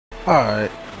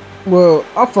Alright. Well,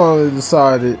 I finally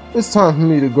decided it's time for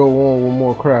me to go on with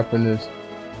more crap in this.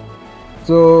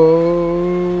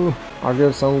 So I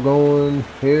guess I'm going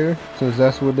here, since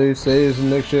that's what they say is the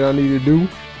next shit I need to do.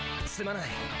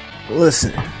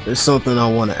 Listen, there's something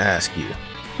I want to ask you.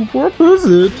 What is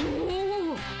it?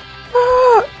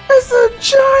 Ah, it's a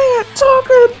giant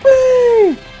talking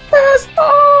thing! That's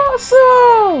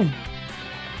awesome!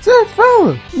 Say,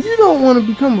 fella, you don't want to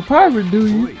become a pirate, do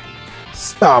you?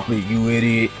 Stop it, you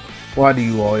idiot. Why do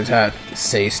you always have to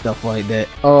say stuff like that?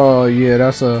 Oh, yeah,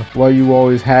 that's why you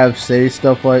always have say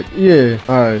stuff like, yeah.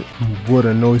 Alright, what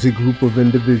a noisy group of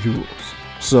individuals.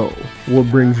 So, what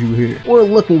brings you here? We're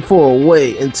looking for a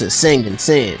way into Singing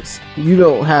Sands. You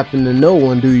don't happen to know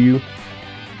one, do you?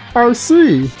 I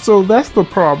see. So that's the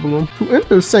problem. To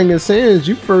enter Singing Sands,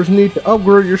 you first need to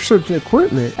upgrade your ship's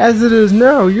equipment. As it is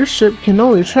now, your ship can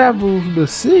only travel the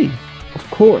sea. Of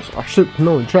course, our ship can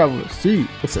only travel the sea.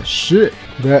 It's a ship.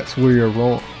 That's where you're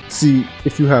wrong. See,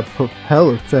 if you have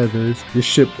propeller feathers, your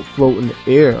ship will float in the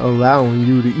air, allowing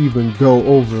you to even go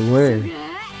over land.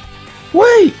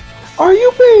 Wait! Are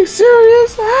you being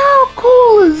serious? How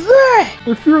cool is that?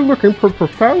 If you're looking for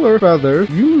propeller feathers,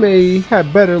 you may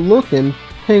have better look in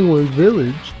Penguin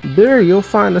Village. There you'll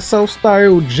find a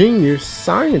self-styled genius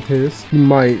scientist. You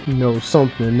might know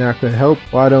something that could help.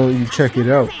 Why don't you check it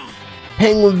out?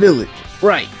 Penguin Village.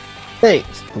 Right.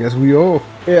 Thanks. Guess we all.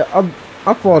 Yeah,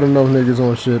 I fought enough niggas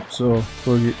on ship, so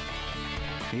forget.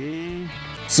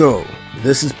 So,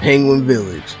 this is Penguin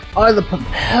Village. Are the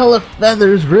propeller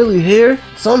feathers really here?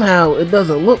 Somehow it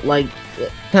doesn't look like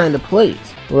that kind of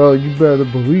place. Well, you better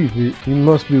believe it. You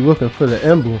must be looking for the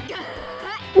emblem.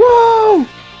 Whoa!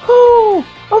 Cool!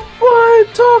 A flying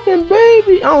talking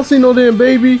baby! I don't see no damn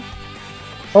baby.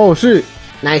 Oh shit.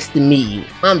 Nice to meet you.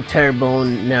 I'm Turbo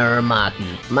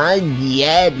Naramaki. My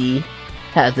daddy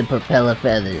has the propeller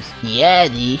feathers.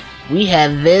 Daddy, we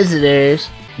have visitors.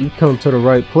 You've come to the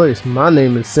right place. My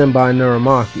name is Senpai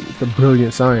Naramaki, the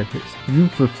brilliant scientist. You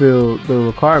fulfilled the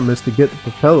requirements to get the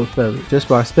propeller feathers just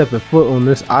by stepping foot on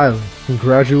this island.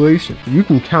 Congratulations. You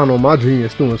can count on my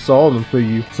genius doing solving for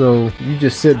you, so you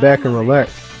just sit back and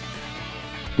relax.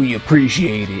 We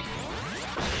appreciate it.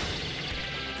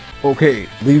 Okay,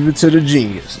 leave it to the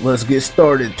genius. Let's get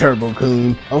started,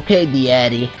 Turbo-kun. Okay,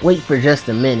 daddy. Wait for just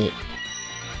a minute.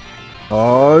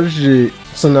 Oh shit.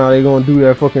 So now they gonna do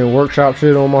that fucking workshop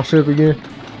shit on my ship again?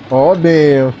 Oh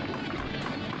damn.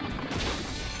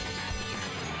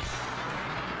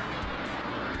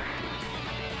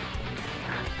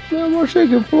 Man, my shit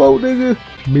can float, nigga.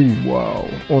 Meanwhile,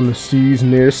 on the seas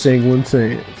near Singing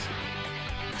Sands.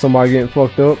 Somebody getting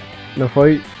fucked up in a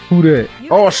fight? Who that?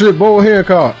 Oh shit, Bo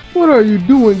Hancock. What are you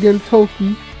doing,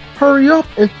 Gentoki? Hurry up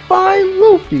and find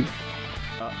Luffy.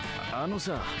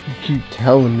 You keep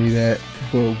telling me that,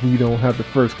 but we don't have the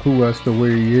first clue as to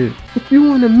where he is. If you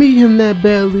want to meet him that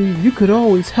badly, you could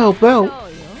always help out.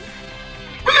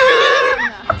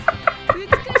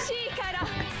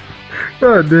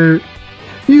 God damn it.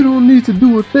 You don't need to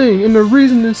do a thing, and the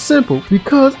reason is simple,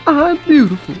 because I'm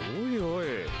beautiful.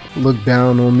 Look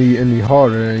down on me any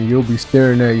harder and you'll be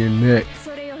staring at your neck.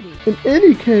 In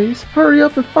any case, hurry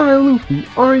up and find Luffy.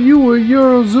 Aren't you a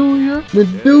Eurozuya?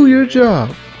 Then do your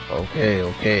job.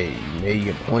 Okay, you made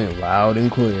your point loud and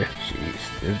clear.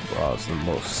 Jeez, this broad's the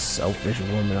most selfish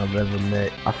woman I've ever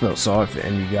met. I felt sorry for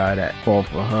any guy that fought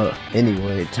for her.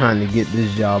 Anyway, time to get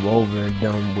this job over and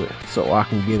done with, so I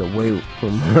can get away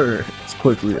from her as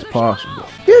quickly as possible.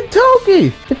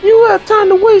 Gentoki, if you have time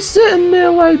to waste sitting there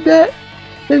like that,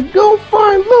 then go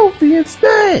find Luffy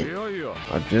instead.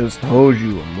 I just told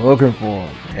you I'm looking for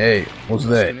him. Hey, what's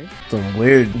that? Some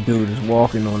weird dude is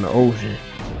walking on the ocean.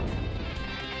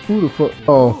 Who the fuck?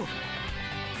 Oh,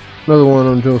 another one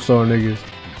on Joestar niggas.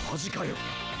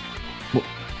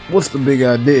 What's the big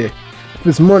idea? If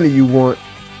it's money you want,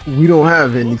 we don't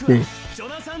have anything.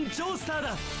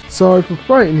 Sorry for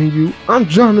frightening you. I'm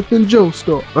Jonathan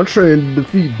Joestar. I'm trying to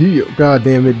defeat Dio. God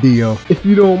damn it, Dio. If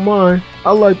you don't mind,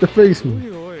 I'd like to face me.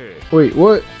 Wait,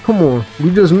 what? Come on,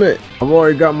 we just met. I've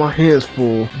already got my hands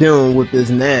full dealing with this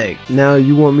nag. Now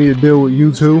you want me to deal with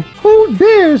you too? Who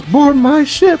dares board my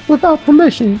ship without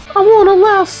permission? I won't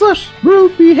allow such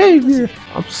rude behavior.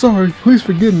 I'm sorry, please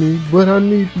forgive me, but I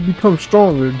need to become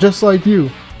stronger, just like you.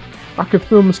 I can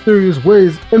feel mysterious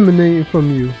waves emanating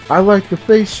from you. I'd like to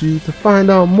face you to find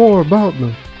out more about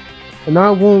them, and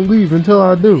I won't leave until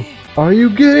I do. Are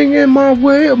you getting in my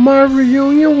way of my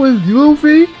reunion with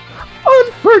Luffy?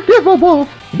 Unforgivable!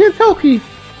 Gentoki,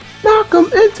 knock him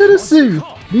into the sea.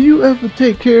 Do you ever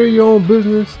take care of your own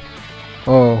business?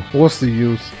 Oh, what's the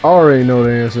use? I already know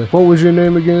the answer. What was your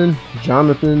name again?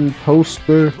 Jonathan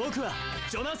Toaster?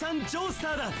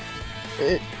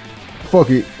 Fuck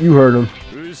it, you heard him.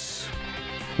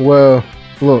 Well,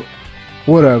 look,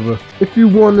 whatever. If you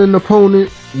want an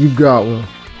opponent, you got one.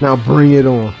 Now bring it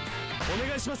on.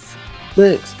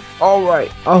 Thanks.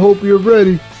 Alright, I hope you're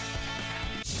ready.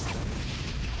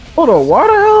 Hold on, why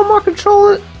the hell am I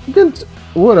controlling?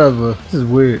 Whatever, this is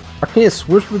weird. I can't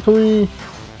switch between.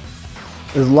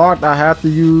 It's locked, I have to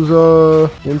use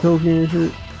Gentoki and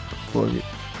shit. Fuck it.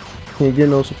 Can't get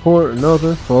no support or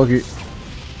nothing. Fuck it.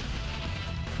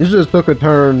 This just took a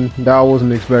turn that I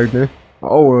wasn't expecting.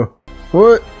 Oh well.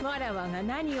 What?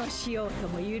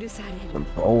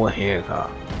 Oh, a haircut.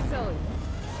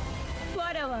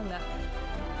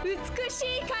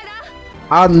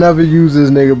 I've never used this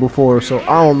nigga before, so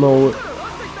I don't know.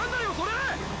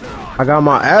 I got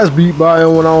my ass beat by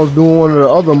him when I was doing one of the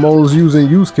other modes using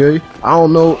Yusuke. I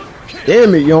don't know.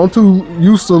 Damn it, yo, I'm too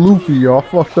used to Luffy, y'all.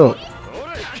 Fucked up.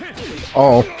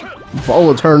 Oh,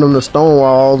 Bola turned him to stone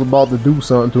while I was about to do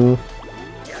something to him.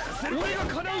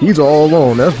 He's all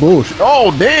on. That's bullshit.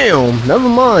 Oh, damn. Never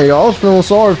mind, y'all. I was feeling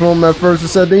sorry for him at first. It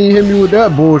said they didn't hit me with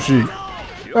that bullshit.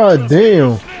 God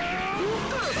damn.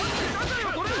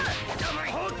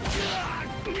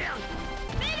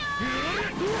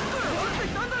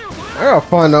 I gotta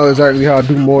find out exactly how to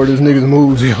do more of this nigga's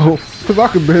moves, yo. Cause I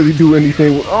could barely do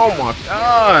anything with. Oh my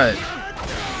god.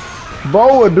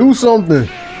 Boa, do something.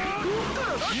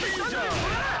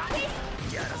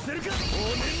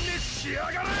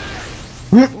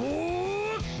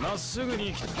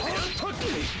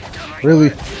 Really?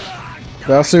 Did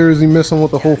I seriously miss him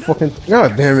with the whole fucking.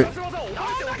 God damn it.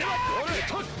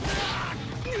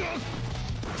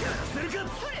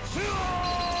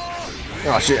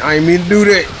 Oh shit, I ain't mean to do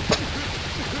that.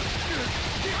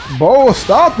 Boa,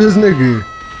 stop this nigga.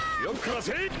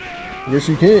 Yes,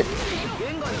 you can't.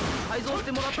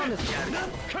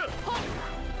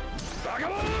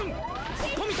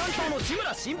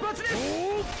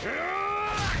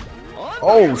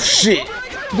 Oh shit.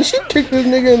 Did she kick this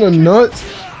nigga in the nuts?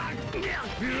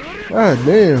 God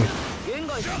damn.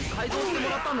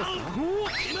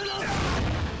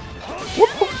 What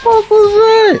the fuck was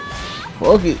that?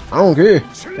 Fuck it. I don't care.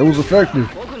 It was effective.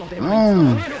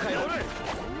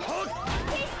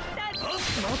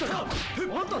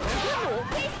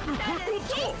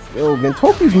 Yo,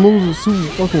 Gentoki's moves are too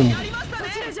fucking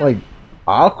like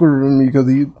awkward to me because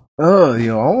he yo, I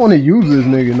don't want to use this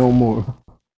nigga no more.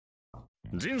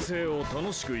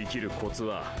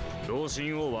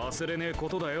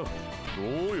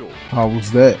 How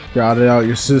was that? Got it out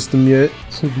your system yet?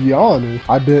 To be honest,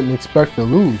 I didn't expect to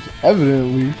lose.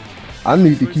 Evidently, I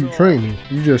need to keep training.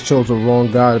 You just chose the wrong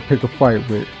guy to pick a fight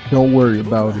with. Don't worry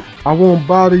about it. I won't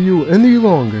bother you any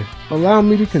longer. Allow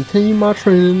me to continue my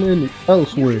training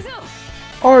elsewhere.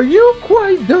 Are you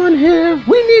quite done here?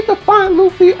 We need to find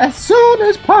Luffy as soon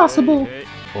as possible.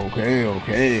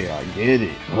 Okay, I get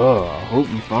it. I hope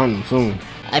you find him soon.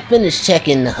 I finished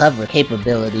checking the hover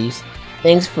capabilities.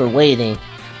 Thanks for waiting.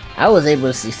 I was able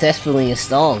to successfully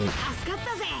install it.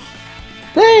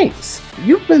 Thanks!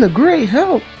 You've been a great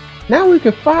help. Now we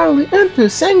can finally enter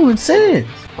Sanguine Sands.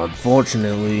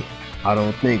 Unfortunately, I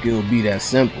don't think it'll be that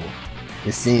simple.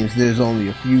 It seems there's only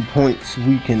a few points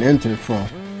we can enter from.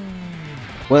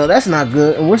 Well, that's not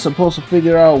good, and we're supposed to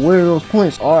figure out where those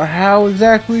points are. How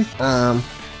exactly?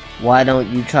 Why don't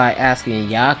you try asking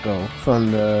Yako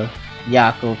from the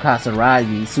Yako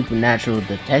Katsuragi Supernatural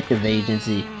Detective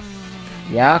Agency?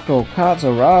 Yako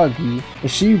Katsuragi?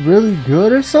 Is she really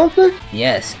good or something?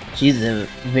 Yes, she's a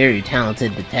very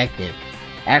talented detective.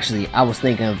 Actually, I was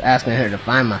thinking of asking her to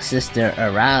find my sister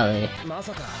Arale.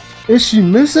 Is she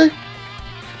missing?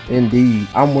 Indeed,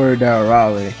 I'm worried that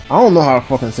Arale, I don't know how to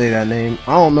fucking say that name.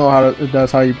 I don't know how to, if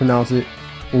that's how you pronounce it,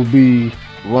 will be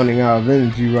running out of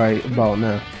energy right about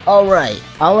now. Alright,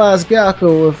 I'll ask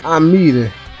Yako if I meet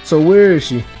her. So where is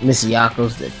she? Miss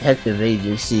Yako's detective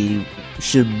agency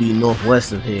should be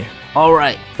northwest of here.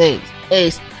 Alright, thanks.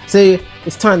 Ace, say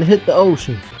it's time to hit the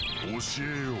ocean.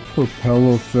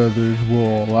 Propeller feathers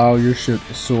will allow your ship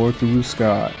to soar through the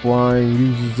sky. Flying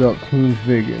uses up Queen's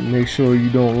vigor. Make sure you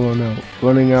don't run out.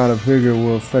 Running out of vigor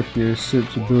will affect your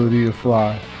ship's ability to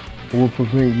fly. It will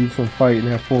prevent you from fighting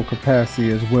at full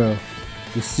capacity as well.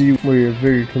 To see where your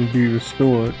vigor can be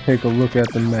restored, take a look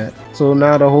at the map. So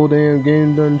now the whole damn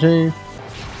game done changed?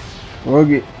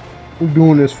 We're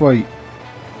doing this fight.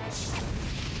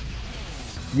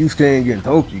 Yusuke ain't getting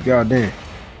Toki, goddamn.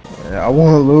 I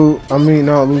want Luffy,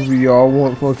 not Luffy, y'all. I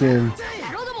want fucking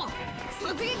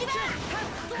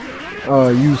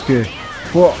Yusuke.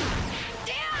 Fuck.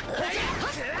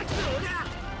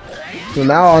 So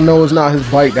now I know it's not his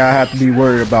bite that I have to be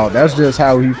worried about. That's just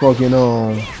how he fucking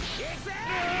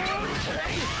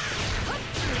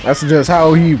That's just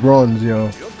how he runs, yo.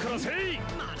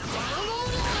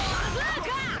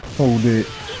 Hold it.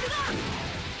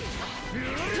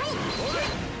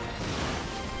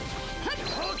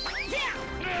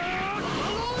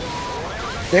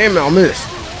 Damn it, I missed.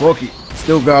 Fuck it.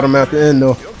 Still got him at the end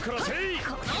though.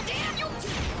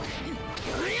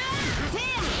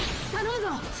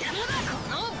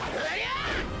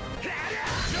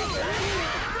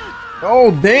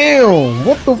 Oh damn!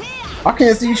 What the? I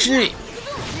can't see shit.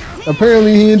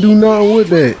 Apparently he didn't do nothing with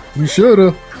that. You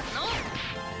shoulda.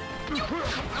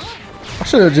 I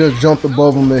should have just jumped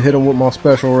above him and hit him with my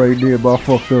special right there, but I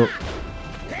fucked up.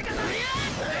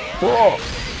 Whoa.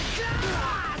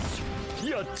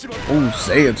 Ooh,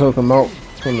 Seiya took him out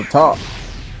from the top.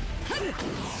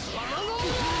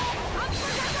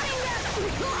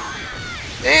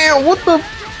 Damn, what the?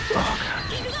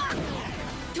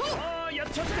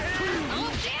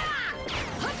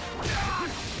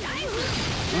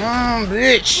 Oh,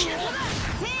 bitch.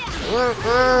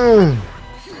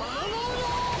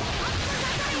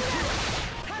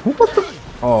 What the?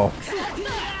 Oh.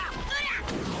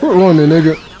 Quit running,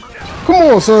 nigga. Come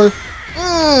on, son.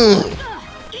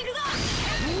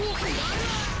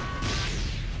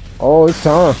 Oh, it's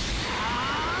time.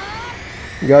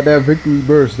 You got that victory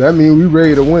burst. That means we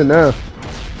ready to win now.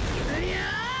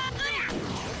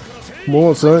 Come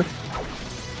on, son.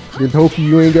 Just hope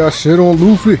you ain't got shit on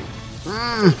Luffy.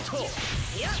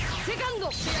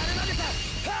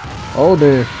 Oh,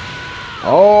 damn.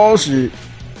 Oh, shit.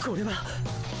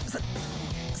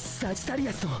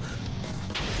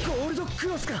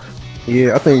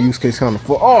 Yeah, I think use case kind of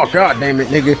full. Oh, god damn it,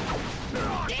 nigga.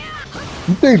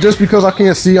 You think just because I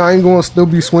can't see, I ain't gonna still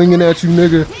be swinging at you,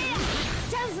 nigga?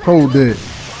 Hold it.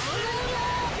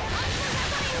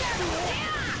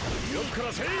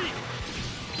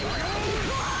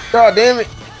 God damn it.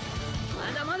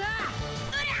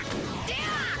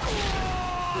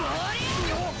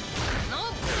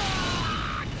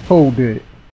 Hold it.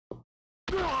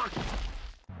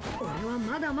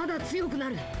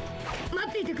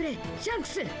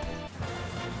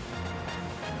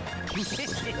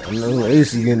 I know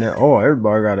Ace is getting that. Oh,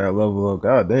 everybody got that level up.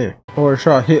 God damn. Or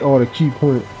try to hit all the key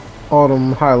points, all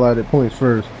them highlighted points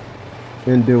first,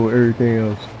 then deal with everything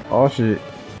else. Oh shit.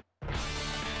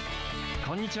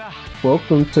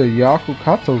 Welcome to Yaku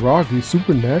Kataragi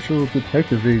Supernatural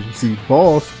Detective Agency.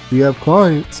 Boss, we have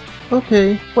clients.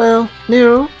 Okay, well,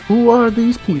 Nero, who are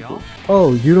these people?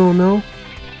 Oh, you don't know?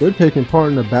 They're taking part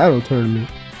in the battle tournament.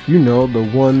 You know, the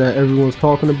one that everyone's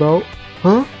talking about?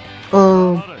 Huh?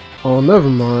 Oh, never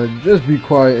mind. Just be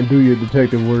quiet and do your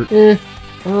detective work.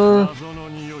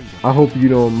 I hope you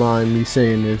don't mind me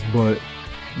saying this, but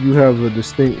you have a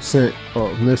distinct scent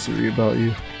of mystery about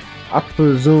you. I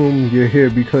presume you're here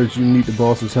because you need the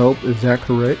boss's help, is that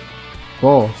correct?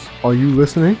 Boss, are you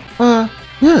listening?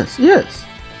 Yes.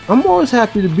 I'm always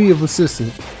happy to be of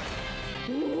assistance.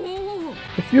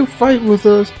 If you fight with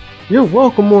us, you're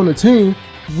welcome on the team.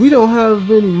 We don't have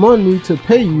any money to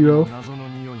pay you though.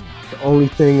 The only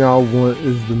thing I want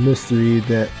is the mystery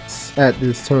that's at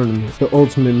this tournament. The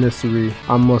ultimate mystery.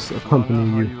 I must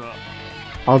accompany you.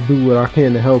 I'll do what I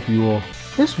can to help you all.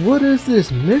 What is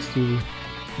this mystery?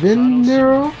 Then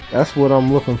Nero? That's what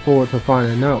I'm looking forward to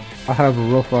finding out. I have a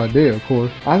rough idea, of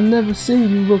course. I've never seen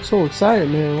you look so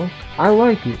excited, Nero. I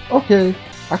like it. Okay,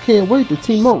 I can't wait to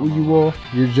team up with you all.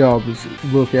 Your job is to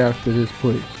look after this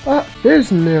place.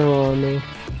 There's Nero on there.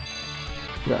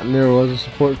 Got Nero as a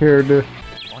support character.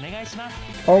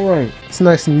 Alright, it's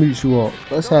nice to meet you all.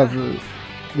 Let's have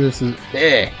this is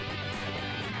there.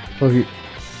 Okay.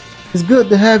 It's good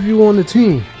to have you on the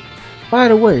team. By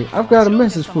the way, I've got a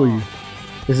message for you.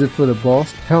 Is it for the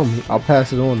boss? Tell me, I'll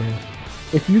pass it on to him.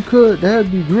 If you could,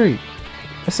 that'd be great.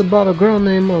 It's about a girl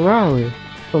named Arale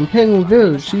from Penguin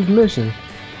Village. She's missing.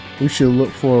 We should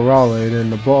look for Arale, then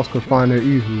the boss could find her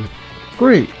easily.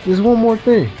 Great, there's one more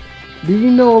thing. Do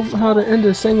you know how to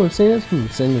enter Single Sands?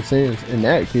 Single Sands in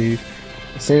that case.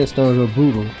 The sandstones are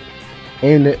brutal.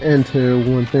 Aim to enter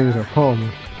when things are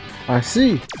calmer. I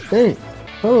see. Thanks.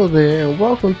 Hello there and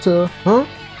welcome to...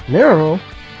 Nero?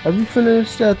 Have you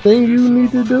finished that thing you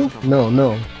need to do?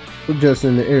 No. We're just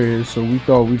in the area, so we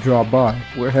thought we'd drop by.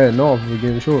 We're heading off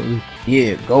again shortly.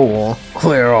 Yeah, go on.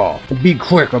 Clear off. And be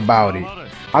quick about it.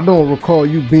 I don't recall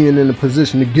you being in a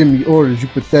position to give me orders, you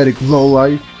pathetic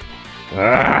lowlife.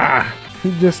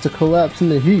 He just to collapse in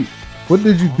the heat. What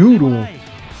did you do to him?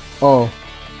 Oh,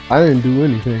 I didn't do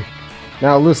anything.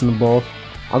 Now listen, boss.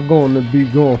 I'm going to be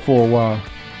gone for a while.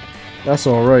 That's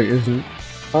alright, isn't it?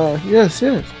 Yes.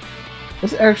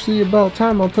 It's actually about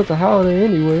time I took a holiday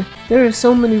anyway. There are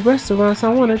so many restaurants I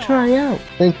want to try out.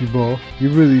 Thank you, boss. You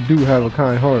really do have a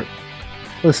kind heart.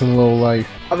 Listen, lowlife.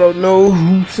 I don't know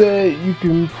who said you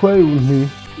can play with me.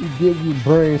 You give your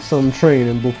brain some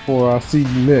training before I see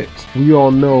you next. We all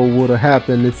know what'll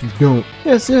happen if you don't.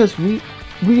 Yes,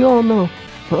 we all know.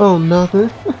 Oh,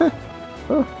 nothing.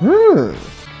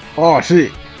 Oh,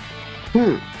 shit.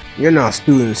 You're not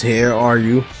students here, are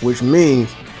you? Which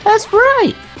means... That's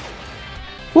right!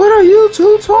 What are you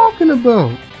two talking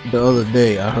about? The other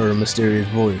day, I heard a mysterious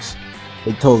voice.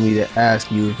 They told me to ask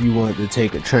you if you wanted to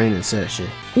take a training session.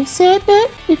 He said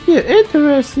that? If you're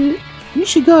interested, you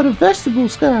should go to Vegetable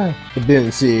Sky. I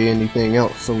didn't see anything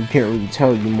else, so we can't really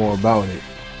tell you more about it.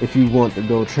 If you want to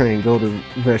go train, go to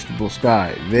Vegetable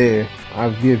Sky. There,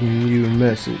 I've given you a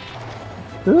message.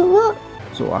 What?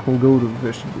 So I can go to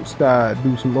Vegetable Sky and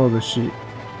do some other shit.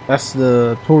 That's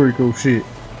the Toriko shit.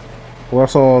 Well, I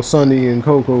saw Sunny and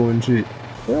Coco and shit.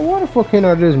 Man, why the fuck can't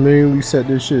I just manually set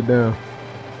this shit down?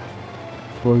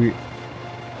 Fuck it.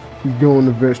 You going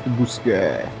to Vegetable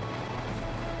Sky.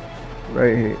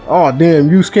 Right here. Oh damn,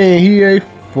 Yusuke and Hiei.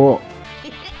 Fuck.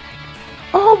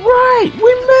 Alright,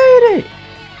 we made it!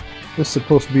 There's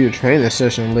supposed to be a training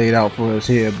session laid out for us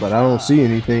here, but I don't see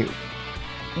anything.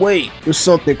 Wait, there's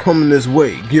something coming this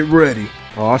way. Get ready.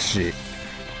 Oh shit.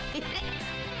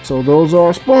 So those are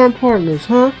our sparring partners,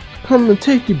 huh? Come and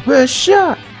take your best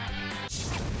shot.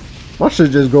 I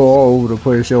should just go all over the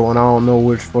place, yo, and I don't know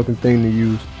which fucking thing to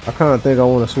use. I kinda think I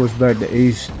wanna switch back to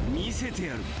Ace.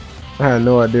 I had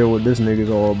no idea what this nigga's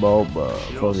all about, but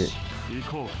fuck it.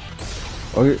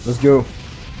 Okay, let's go.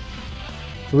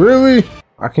 Really?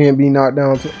 I can't be knocked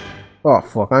down to... Oh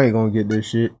fuck, I ain't gonna get this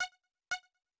shit.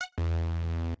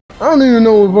 I don't even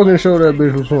know what fucking show that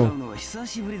bitch was from.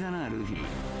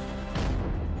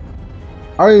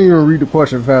 I didn't even read the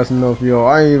question fast enough, yo.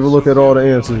 I ain't even look at all the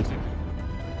answers.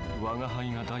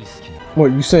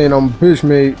 What, you saying I'm a bitch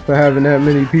mate for having that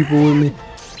many people with me?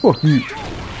 Fuck you.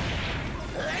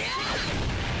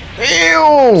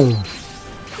 Damn!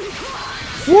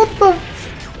 What the?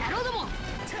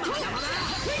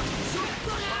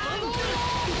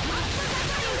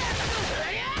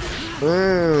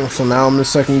 So now I'm in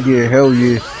second gear. Hell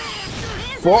yeah.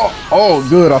 Fuck. Oh,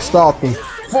 good. I stopped him.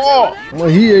 Fuck. Well,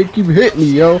 he ain't keep hitting me,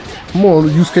 yo. Come on,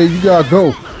 Yusuke. You gotta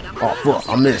go. Oh, fuck.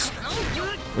 I missed.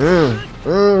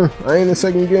 I ain't in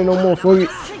second gear no more. Fuck it.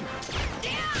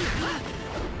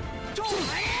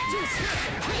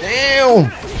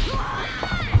 Damn.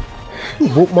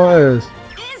 Whoop my ass.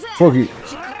 Fuck it.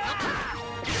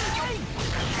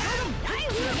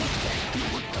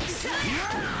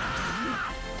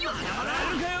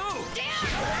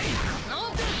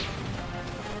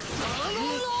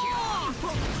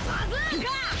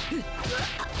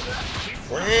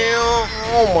 Damn.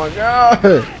 Oh my god.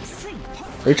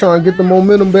 They trying to get the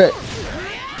momentum back.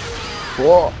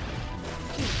 Whoa.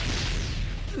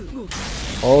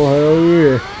 Oh hell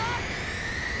yeah.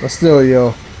 But still,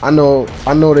 yo, I know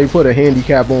they put a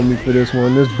handicap on me for this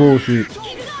one. This bullshit.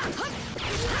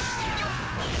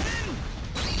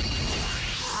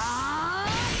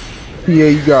 Yeah,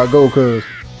 you gotta go, cuz.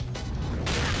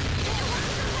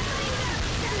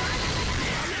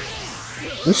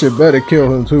 This shit better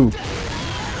kill him too.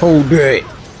 Hold that.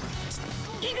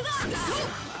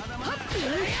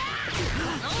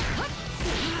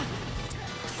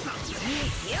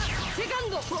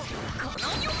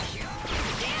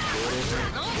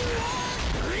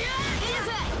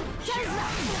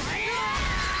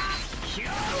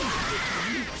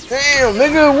 Damn,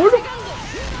 nigga, where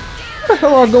the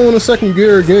hell I go in the second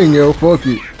gear again, yo? Fuck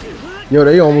it. Yo,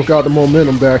 they almost got the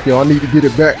momentum back, yo. I need to get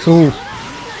it back soon.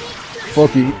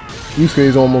 Fuck it.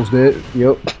 Yusuke's almost dead.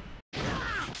 Yep.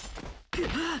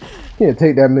 Can't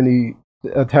take that many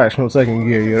attacks from second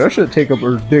gear, yo. That should take up a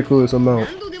ridiculous amount.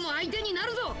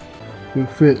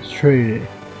 Defense training.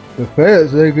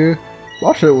 Defense, nigga.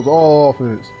 My shit was all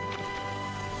offense.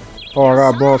 Oh, I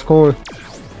got a bronze coin.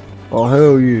 Oh,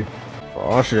 hell yeah.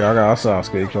 Oh shit, I got a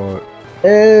Sasuke card.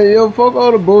 Hey, yo, fuck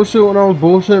all the bullshit when I was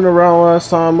bullshitting around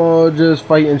last time, just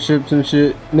fighting ships and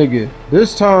shit. Nigga,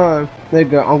 this time,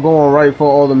 nigga, I'm going right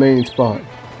for all the main spots.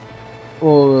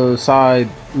 Or the side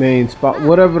main spot.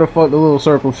 Whatever the fuck the little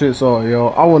circle shits are, yo.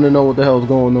 I want to know what the hell's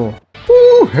going on.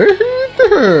 Ooh, hey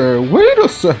there. Wait a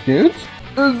second.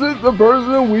 Is it the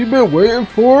person we've been waiting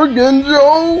for,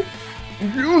 Genjo?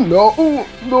 You know,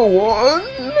 the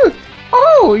one?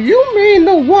 Oh, you mean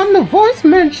the one the voice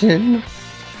mentioned?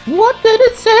 What did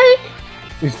it say?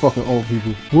 These fucking old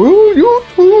people. Will you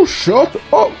two shut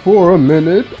up for a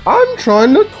minute? I'm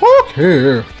trying to talk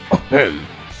here.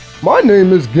 My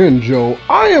name is Genjo.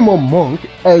 I am a monk.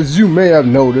 As you may have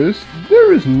noticed,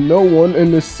 there is no one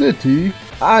in the city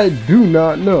I do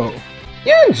not know.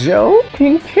 Genjo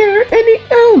can cure any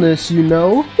illness, you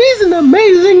know. He's an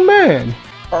amazing man.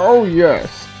 Oh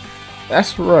yes,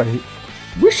 that's right.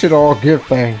 We should all give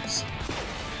thanks.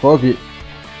 Fuck it.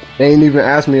 They ain't even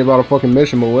asked me about a fucking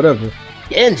mission or whatever.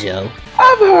 Genjo?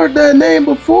 I've heard that name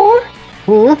before.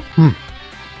 Huh?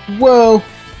 Well,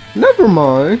 never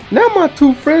mind. Now my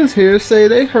two friends here say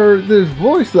they heard this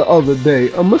voice the other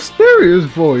day, a mysterious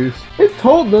voice. It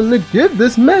told them to give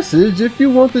this message: if you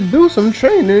want to do some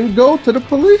training, go to the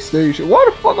police station. Why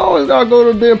the fuck I always gotta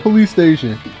go to the damn police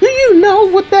station? Do you know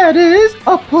what that is?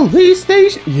 A police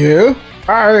station? Yeah,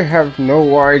 I have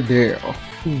no idea.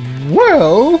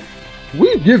 Well,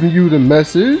 we've given you the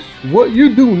message. What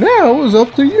you do now is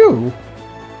up to you.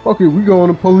 Okay, we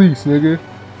going to police, nigga.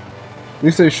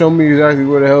 They say show me exactly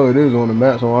where the hell it is on the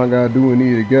map, so I ain't gotta do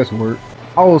any of the guesswork.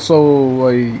 I was so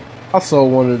like, I so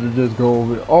wanted to just go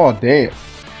over it. Oh damn.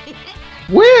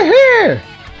 We're here!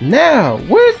 Now,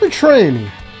 where's the training?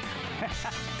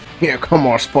 Here come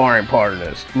our sparring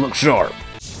partners. Look sharp.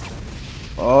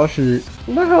 Oh shit.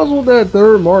 What the hell's with that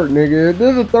third mark, nigga? If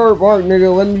there's a third mark,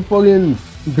 nigga, let me fucking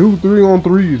do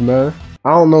 3-on-3s, man.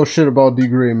 I don't know shit about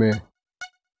D-grade, man.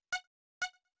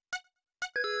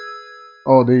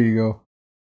 Oh, there you go.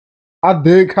 I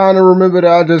did kind of remember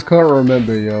that, I just couldn't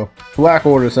remember, yo. Black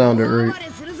Order sounded right.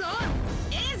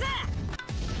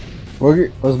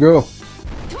 Okay, let's go.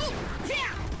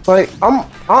 Like, I'm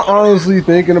honestly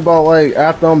thinking about, like,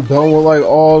 after I'm done with, like,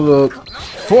 all the...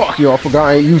 Fuck, yo, I forgot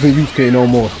I ain't using Yusuke no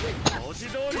more.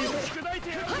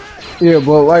 Yeah,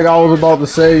 but like I was about to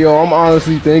say, yo, I'm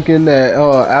honestly thinking that,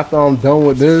 after I'm done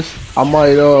with this, I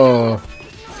might,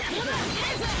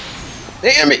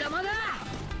 Damn it!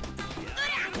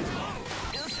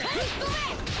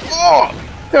 Oh!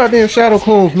 Goddamn shadow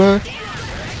clones, man.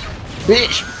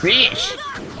 Bitch! Bitch!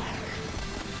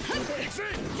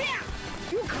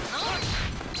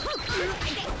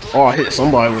 Oh, I hit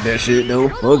somebody with that shit, though.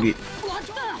 Fuck it.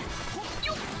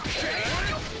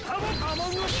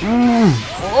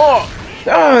 Oh!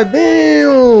 God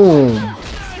damn!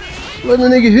 Let the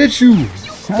nigga hit you.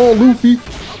 Come on, Luffy.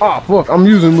 Ah, fuck. I'm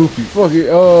using Luffy. Fuck it.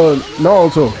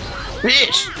 Naruto.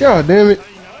 Bitch! God damn it.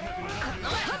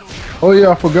 Oh yeah,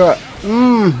 I forgot.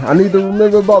 I need to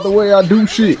remember about the way I do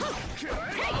shit.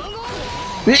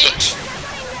 Bitch!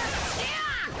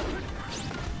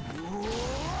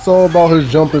 It's all about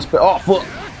his jumping spell. Oh fuck!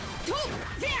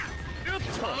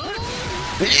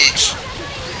 Bitch!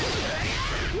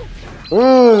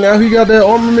 Now he got that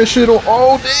armament shit on.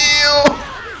 Oh damn!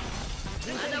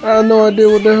 I have no idea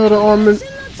what the hell the armament.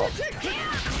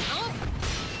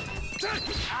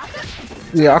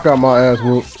 Yeah, I got my ass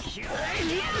whooped.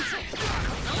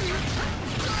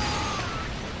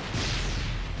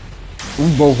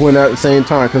 We both went at the same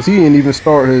time because he didn't even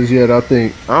start his yet, I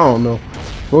think. I don't know.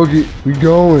 Fuck it, we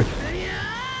going.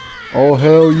 Oh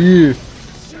hell yeah.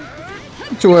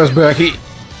 Get your ass back here.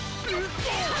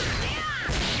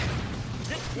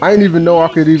 I didn't even know I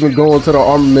could even go into the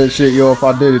armament shit, yo, if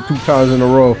I did it 2 times in a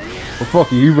row. But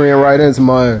fuck it, he ran right into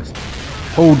my ass.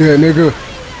 Hold that, nigga.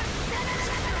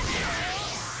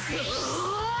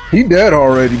 He dead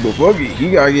already, but fuck it,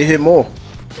 he gotta get hit more.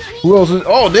 Who else is?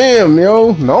 Oh damn,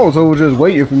 yo! Naruto was just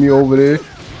waiting for me over there.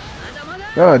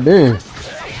 God damn.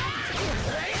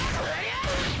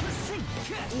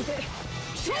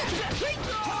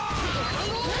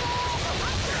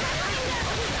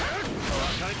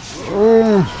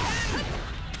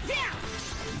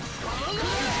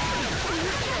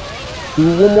 Do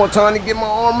one more time to get my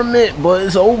armament, but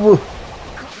it's over.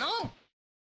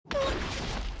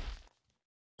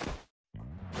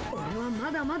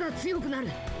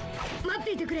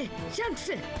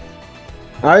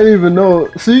 I didn't even know.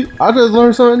 See, I just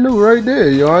learned something new right there,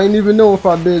 yo. I didn't even know if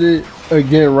I did it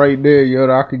again right there, yo,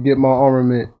 that I could get my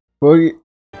armament. But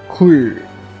clear.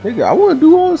 Nigga, I want to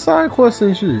do all the side quests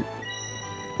and shit. You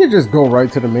can't just go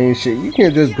right to the main shit. You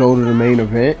can't just go to the main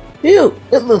event. Ew,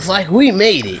 it looks like we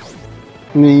made it.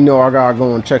 And then, you know, I gotta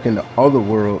go and check in the other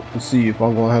world to see if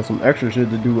I'm gonna have some extra shit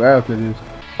to do after this.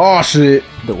 Oh shit,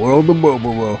 the world of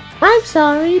Bobo. I'm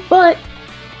sorry, but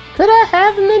could I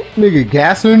have a minute? Nigga,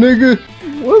 gasser, nigga?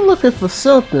 We're looking for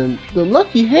something. The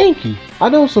lucky hanky. I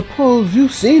don't suppose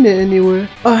you've seen it anywhere.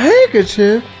 A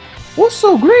handkerchief? What's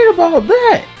so great about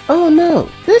that? Oh no,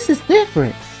 this is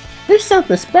different. There's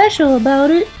something special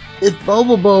about it. If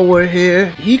Bobobo were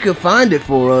here, he could find it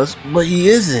for us, but he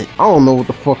isn't. I don't know what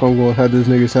the fuck I'm gonna have this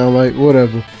nigga sound like.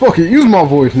 Whatever. Fuck it, use my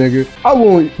voice, nigga. I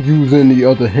won't use any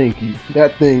other hanky.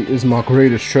 That thing is my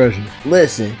greatest treasure.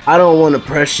 Listen, I don't want to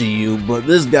pressure you, but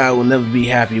this guy will never be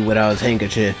happy without his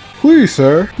handkerchief. Please,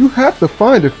 sir, you have to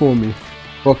find it for me.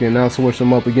 Fuck it, now switch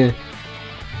them up again.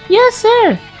 Yes,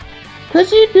 sir.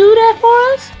 Could you do that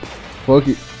for us? Fuck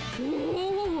it.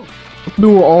 I'm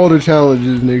doing all the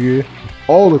challenges, nigga.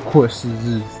 All the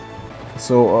questions.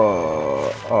 So,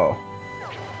 oh.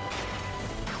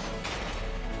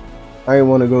 I ain't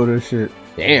want to go to this shit.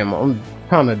 Damn, I'm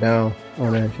kinda down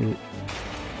on that shit.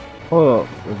 Hold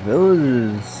up, the village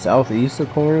is southeast of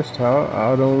Corners Tower?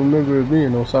 I don't remember it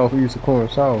being no southeast of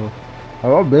Corners Tower.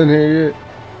 Have I been here yet?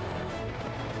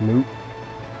 Nope.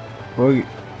 Fuck it,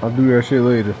 I'll do that shit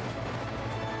later.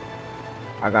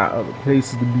 I got other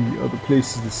places to be, other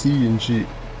places to see and shit.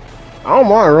 I don't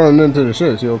mind running into the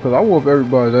shit, yo, cause I whoop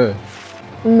everybody's ass.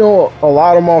 You know, a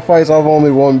lot of my fights I've only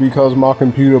won because my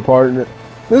computer partner.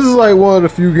 This is like one of the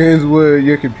few games where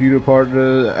your computer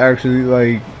partner actually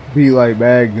like be like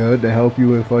bad good to help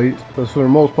you in fights. Cause for the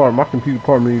most part, my computer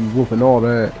partner be whooping all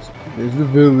the ass. There's the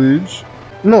village.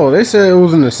 No, they said it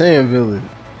was in the Sand Village.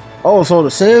 Oh, so the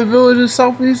Sand Village is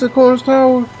southeast of Corners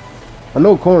Tower? I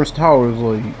know Corners Tower is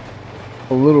like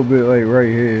a little bit like right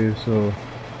here, so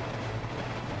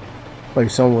like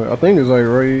somewhere. I think it's like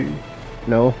right.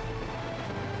 No.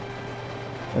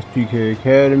 That's PK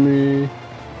Academy.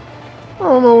 I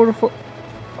don't know where the fuck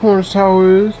Corners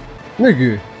Tower is.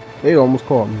 Nigga, they almost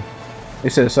caught me. They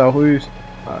said southeast.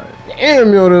 Alright.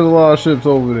 Damn, yo, there's a lot of ships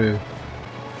over there.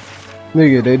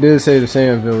 Nigga, they did say the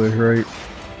Sand Village, right?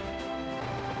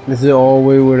 Is it all the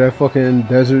way where that fucking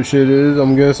desert shit is,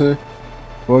 I'm guessing?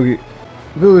 Fuck it.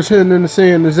 Village hidden in the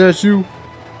sand, is that you?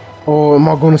 Or am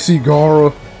I gonna see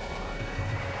Gara?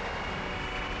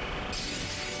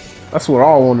 That's what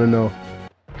I wanna know.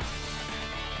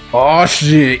 Oh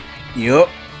shit. Yup.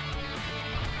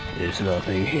 There's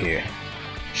nothing here.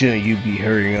 Shouldn't you be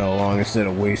hurrying along instead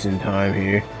of wasting time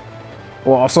here?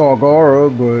 Well, I saw Gara,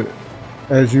 but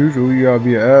as usual, you gotta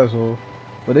be an asshole.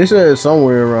 But they said it's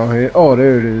somewhere around here. Oh,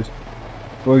 there it is.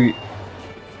 Look.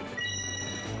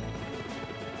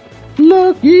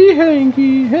 Lucky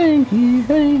Hanky, Hanky,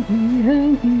 Hanky,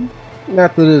 Hanky.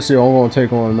 After this, yo, I'm gonna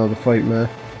take on another fight, man.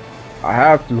 I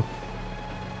have to.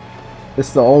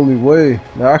 It's the only way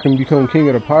that I can become king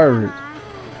of the pirates.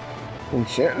 And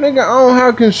shit, nigga, I don't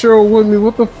have Kenshiro with me.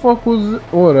 What the fuck was it?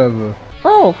 Whatever.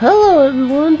 Oh, hello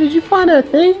everyone. Did you find that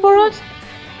thing for us?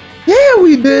 Yeah,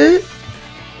 we did.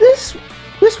 This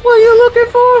what you're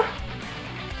looking for?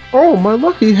 Oh, my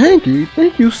lucky hanky.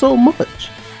 Thank you so much.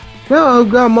 Now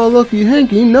I've got my lucky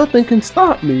hanky. Nothing can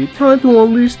stop me. Time to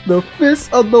unleash the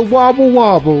fist of the wobble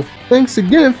wobble. Thanks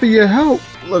again for your help.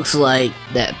 Looks like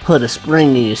that put a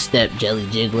spring in your step, Jelly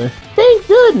Jiggler. Thank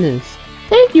goodness.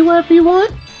 Thank you, everyone.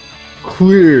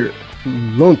 Clear.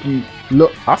 Lunky.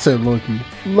 Look, I said lunky.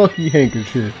 Lucky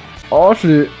handkerchief. Oh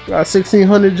shit. Got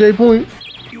 1600 J points.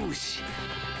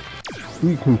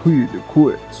 We completed the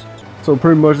quest. So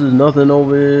pretty much there's nothing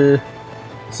over here.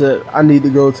 Except I need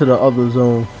to go to the other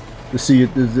zone to see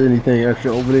if there's anything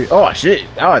extra over there. Oh shit.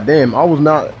 God damn. I was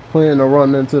not planning to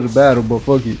run into the battle, but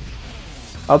fuck it.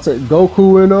 I'll take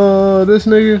Goku and this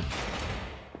nigga.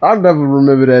 I'll never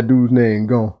remember that dude's name.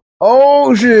 Go.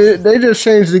 Oh shit, they just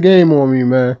changed the game on me,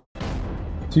 man.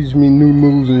 Teach me new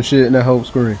moves and shit in the help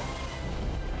screen.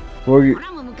 Fuck it.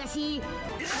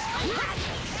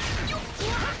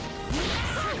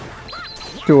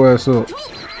 Get your ass up.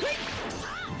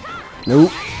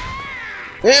 Nope.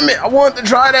 Damn it, I wanted to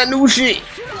try that new shit.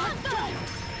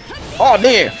 Oh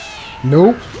damn.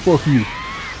 Nope. Fuck you.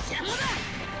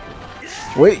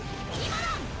 Wait.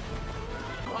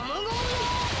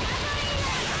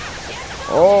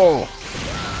 Oh,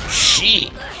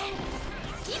 shit.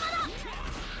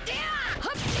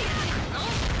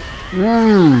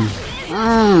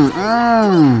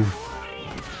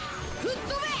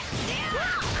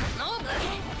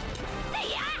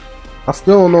 I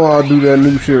still don't know how to do that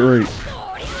new shit right.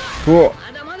 Well,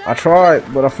 I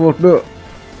tried, but I fucked up.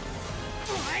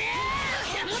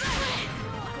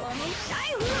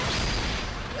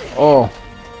 Oh,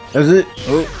 that's it?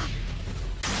 Oh.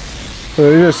 So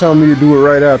they just telling me to do it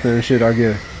right after and shit, I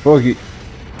guess. Fuck it.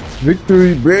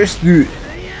 Victory, best dude.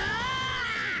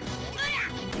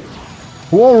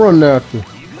 Who I'm running after?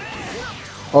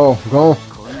 Oh, gone.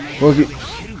 Fuck it.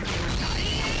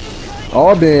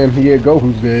 Oh damn, yeah,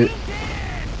 Goku's dead.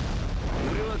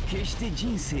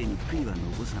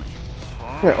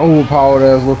 That overpowered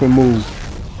ass looking move.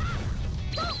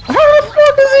 How the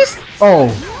fuck is this? Oh,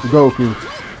 Goku.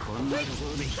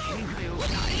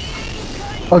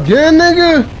 Again,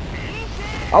 nigga?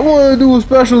 I wanted to do a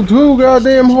special too,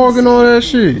 goddamn hogging all that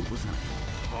shit.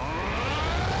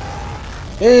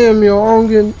 Damn, yo,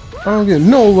 I don't get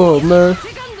no love, man.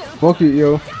 Fuck it,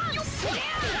 yo.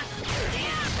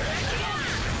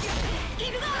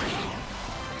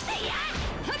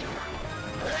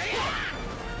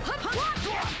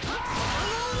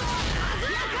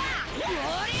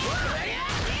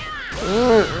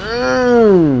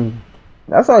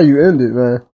 That's how you end it,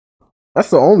 man. That's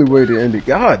the only way to end it.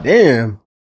 God damn.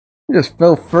 You just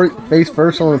fell face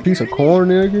first on a piece of corn,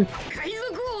 nigga.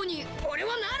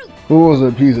 It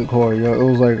wasn't a piece of corn, yo. It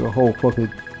was like a whole fucking...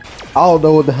 I don't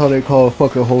know what the hell they call a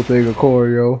fucking whole thing of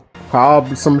corn, yo.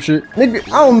 Cob, some shit. Nigga,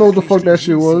 I don't know what the fuck that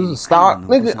shit was. Stock?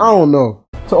 Nigga, I don't know.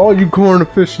 To all you corn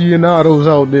aficionados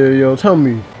out there, yo, tell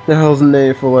me. The hell's the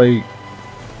name for, like,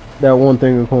 that one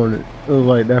thing of corn? It was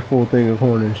like that full thing of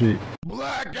corn and shit.